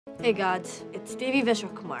Hey gods, it's Devi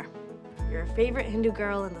Vishwakumar, your favorite Hindu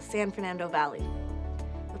girl in the San Fernando Valley.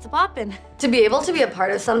 What's a poppin'? To be able to be a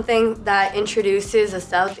part of something that introduces a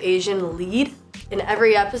South Asian lead in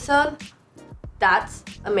every episode, that's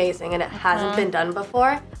amazing, and it hasn't been done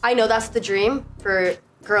before. I know that's the dream for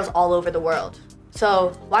girls all over the world. So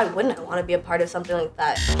why wouldn't I want to be a part of something like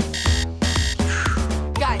that?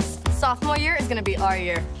 Guys, sophomore year is gonna be our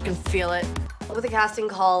year. You can feel it. With the casting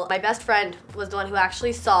call, my best friend was the one who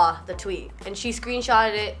actually saw the tweet, and she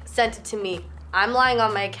screenshotted it, sent it to me. I'm lying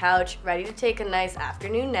on my couch, ready to take a nice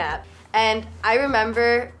afternoon nap, and I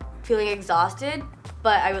remember feeling exhausted,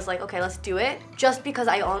 but I was like, okay, let's do it, just because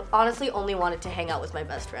I honestly only wanted to hang out with my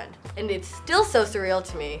best friend. And it's still so surreal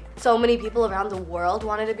to me. So many people around the world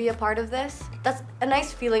wanted to be a part of this. That's a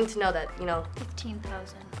nice feeling to know that,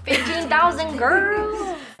 15,000. 15,000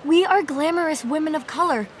 girls! We are glamorous women of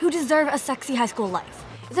color who deserve a sexy high school life.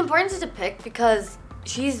 It's important to depict because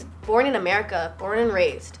she's born in America, born and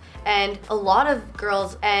raised. And a lot of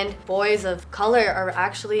girls and boys of color are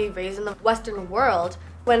actually raised in the Western world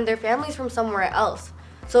when their family's from somewhere else.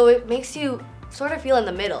 So it makes you sort of feel in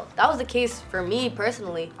the middle. That was the case for me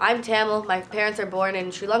personally. I'm Tamil, my parents are born in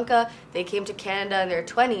Sri Lanka, they came to Canada in their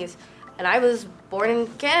 20s, and I was born in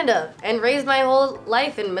Canada and raised my whole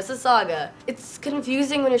life in Mississauga. It's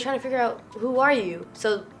confusing when you're trying to figure out who are you.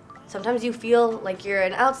 So sometimes you feel like you're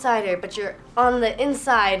an outsider, but you're on the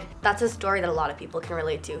inside. That's a story that a lot of people can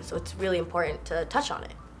relate to, so it's really important to touch on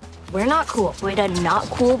it. We're not cool. Would a not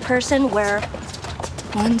cool person wear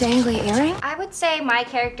one dangly earring? I would say my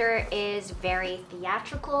character is very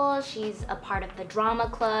theatrical. She's a part of the drama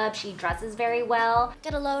club. She dresses very well.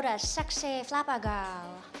 Get a load of sexy flapper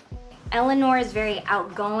girl. Eleanor is very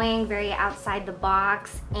outgoing, very outside the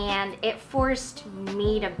box, and it forced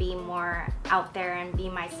me to be more out there and be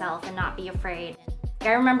myself and not be afraid.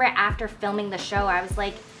 I remember after filming the show, I was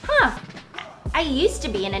like, I used to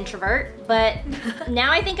be an introvert, but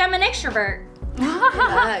now I think I'm an extrovert.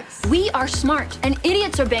 We are smart, and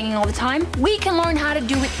idiots are banging all the time. We can learn how to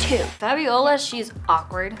do it too. Fabiola, she's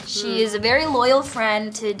awkward. She is a very loyal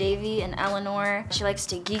friend to Davy and Eleanor. She likes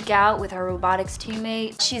to geek out with her robotics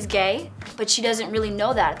teammate. She's gay, but she doesn't really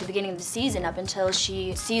know that at the beginning of the season up until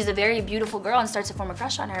she sees a very beautiful girl and starts to form a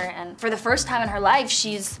crush on her. And for the first time in her life,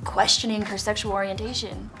 she's questioning her sexual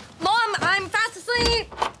orientation. Mom, I'm fast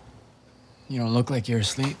asleep! You don't look like you're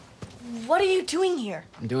asleep. What are you doing here?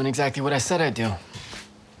 I'm doing exactly what I said I'd do.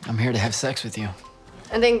 I'm here to have sex with you.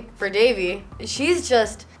 I think for Davy, she's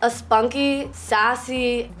just a spunky,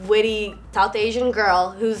 sassy, witty South Asian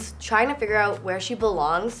girl who's trying to figure out where she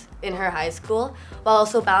belongs in her high school while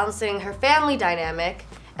also balancing her family dynamic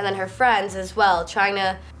and then her friends as well, trying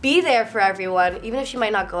to be there for everyone, even if she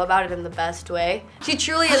might not go about it in the best way. She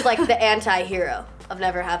truly is like the anti-hero of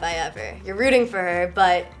Never Have I Ever. You're rooting for her,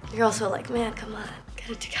 but you're also like, man, come on, get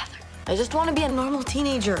it together. I just want to be a normal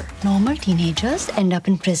teenager. Normal teenagers end up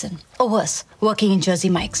in prison, or worse, working in Jersey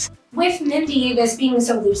Mike's. With Mindy, this being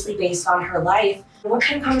so loosely based on her life, what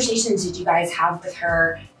kind of conversations did you guys have with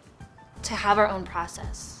her? To have our own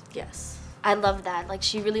process. Yes. I love that. Like,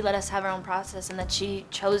 she really let us have our own process and that she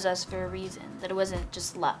chose us for a reason. That it wasn't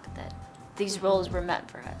just luck, that these roles were meant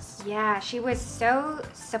for us. Yeah, she was so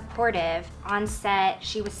supportive on set.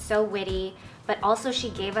 She was so witty, but also she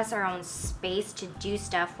gave us our own space to do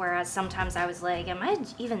stuff, whereas sometimes I was like, am I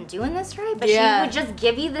even doing this right? But Yeah. she would just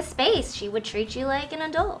give you the space. She would treat you like an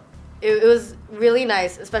adult. It was really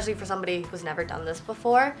nice, especially for somebody who's never done this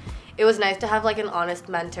before. It was nice to have like an honest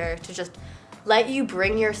mentor to just let you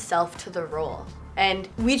bring yourself to the role. And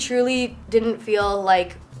we truly didn't feel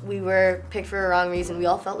like we were picked for a wrong reason. We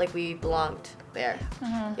all felt like we belonged there.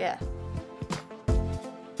 Yeah.